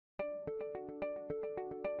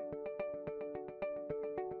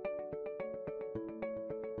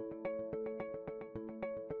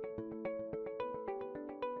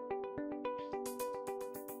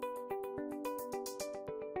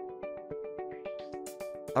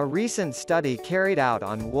A recent study carried out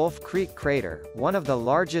on Wolfe Creek Crater, one of the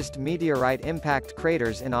largest meteorite impact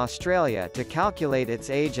craters in Australia, to calculate its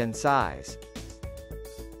age and size.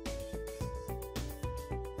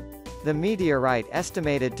 The meteorite,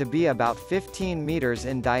 estimated to be about 15 meters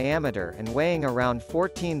in diameter and weighing around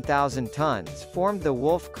 14,000 tons, formed the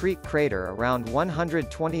Wolfe Creek Crater around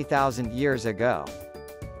 120,000 years ago.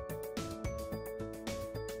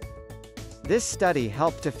 This study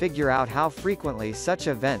helped to figure out how frequently such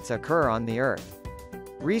events occur on the Earth.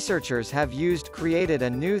 Researchers have created a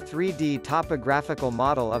new 3D topographical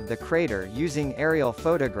model of the crater using aerial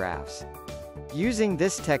photographs. Using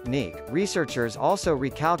this technique, researchers also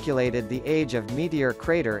recalculated the age of Meteor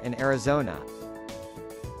Crater in Arizona.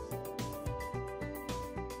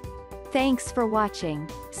 Thanks for watching.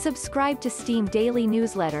 Subscribe to Steamdaily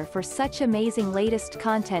newsletter for such amazing latest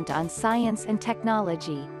content on science and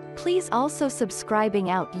technology. Please also subscribing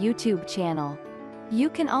out YouTube channel. You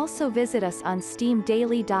can also visit us on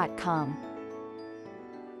steamdaily.com.